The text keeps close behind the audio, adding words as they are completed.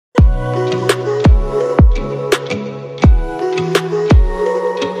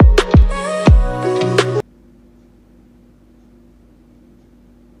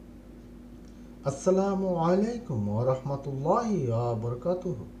Assalamu alaikum wa rahmatullahi wa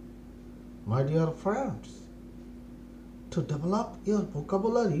barakatuh. My dear friends, to develop your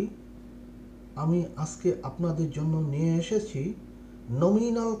vocabulary, আমি আজকে আপনাদের জন্য নিয়ে এসেছি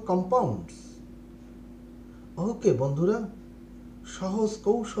nominal compounds. ওকে বন্ধুরা, সহজ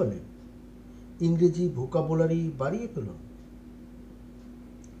কৌশলে ইংরেজি ভোকাবুলারি বাড়িয়ে ফেলুন।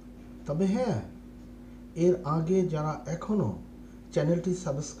 তবে হ্যাঁ, এর আগে যারা এখনো চ্যানেলটি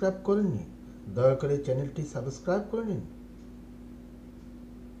সাবস্ক্রাইব করেননি, দয়া করে চ্যানেলটি সাবস্ক্রাইব করে নিন।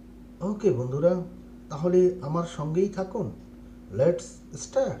 ওকে বন্ধুরা, তাহলে আমার সঙ্গেই থাকুন। Let's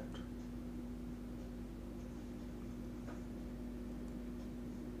start.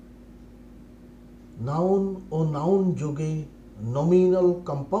 Noun O noun যোগে nominal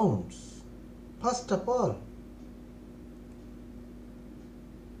compounds. First of all,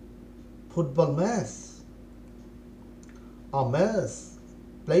 football match. A match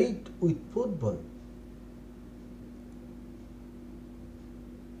played with football.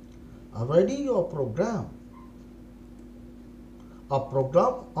 A radio program. A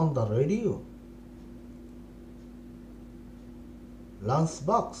program on the radio. Lunch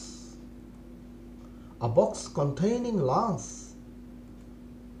box. A box containing lunch.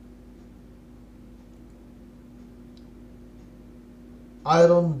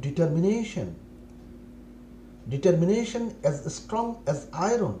 Iron determination. Determination as strong as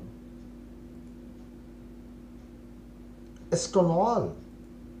iron. Stone wall.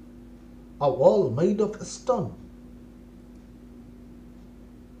 A wall made of stone.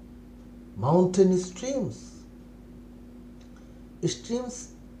 Mountain streams. Streams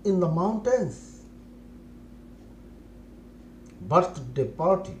in the mountains. Birthday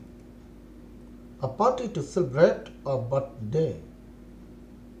party. A party to celebrate a birthday.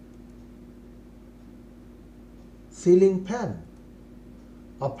 Ceiling fan.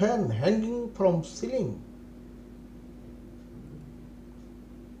 A fan hanging from ceiling.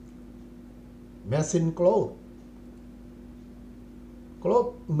 Machine cloth.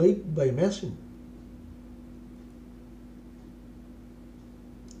 Cloth made by machine.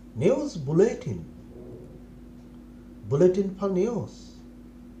 News bulletin. Bulletin for news.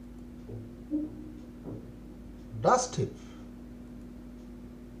 Dust heap.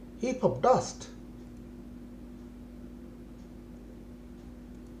 Heap of dust.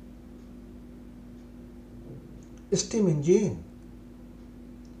 Steam engine.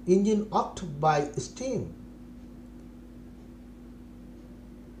 Engine worked by steam.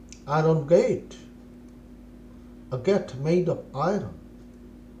 Iron gate. A gate made of iron.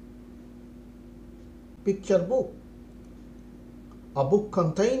 Picture book. A book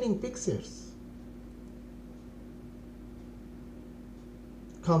containing pictures.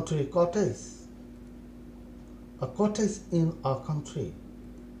 Country cottage. A cottage in a country.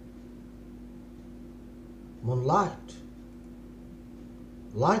 Moonlight.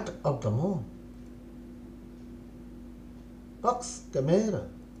 Light of the moon. Box camera.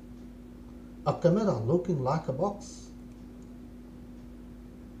 A camera looking like a box.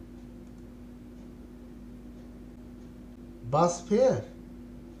 Bus fare.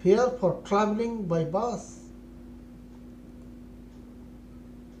 Fare for traveling by bus.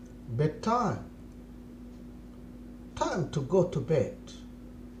 Bedtime. Time to go to bed.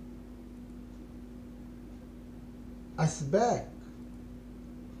 Ice bag.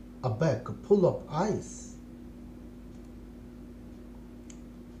 A bag full of ice.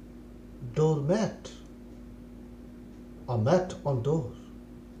 Doormat. A mat on door.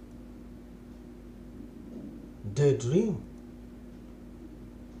 Daydream.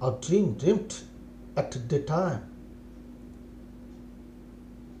 A dream dreamt at daytime.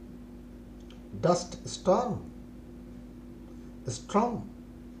 Dust storm. A storm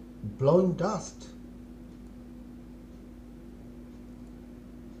blowing dust.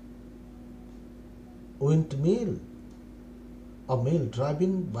 Windmill. A mill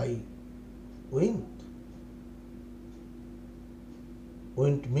driving by wind.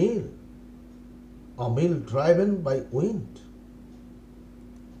 Windmill. A mill driven by wind.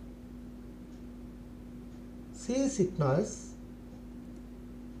 Sea sickness.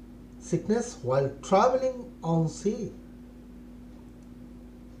 Sickness while traveling on sea.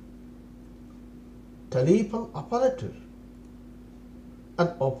 Telephone operator. An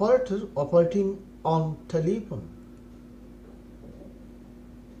operator operating on telephone.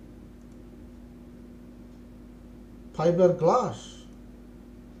 Fiberglass.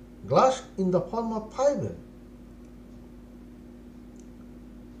 Glass in the form of fiber.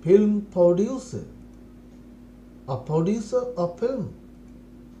 Film producer. A producer of film.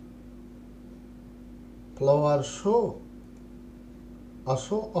 Flower show. A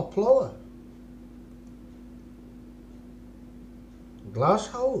show of flower. Glass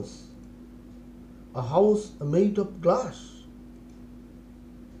house, a house made of glass.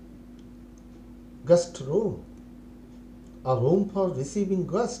 Guest room, a room for receiving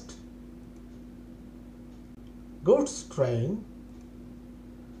guests. Goods train,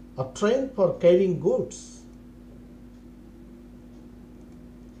 a train for carrying goods.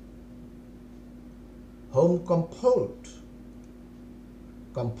 Home comfort,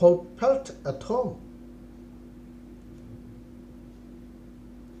 comfort felt at home.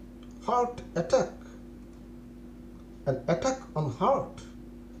 Heart attack, an attack on heart.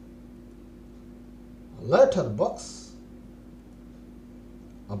 Letter box,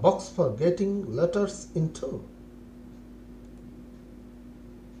 a box for getting letters into.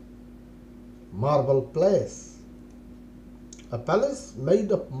 Marble place, a palace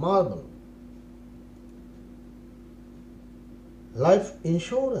made of marble. Life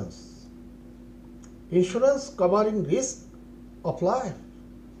insurance, insurance covering risk of life.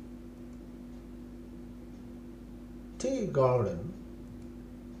 Tea garden,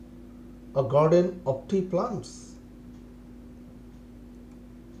 a garden of tea plants.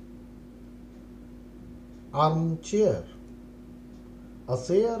 Armchair, a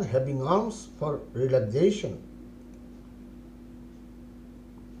chair having arms for relaxation.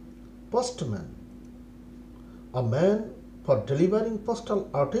 Postman, a man for delivering postal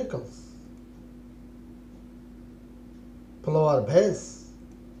articles. Flower vase,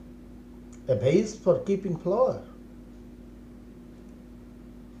 a vase for keeping flower.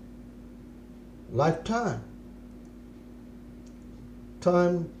 Lifetime,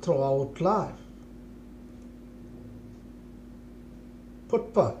 time throughout life.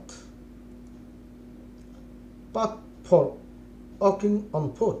 Footpath, path for walking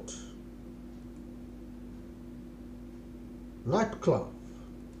on foot. Nightclub,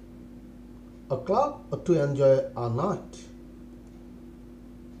 a club to enjoy a night.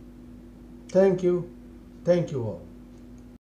 Thank you all.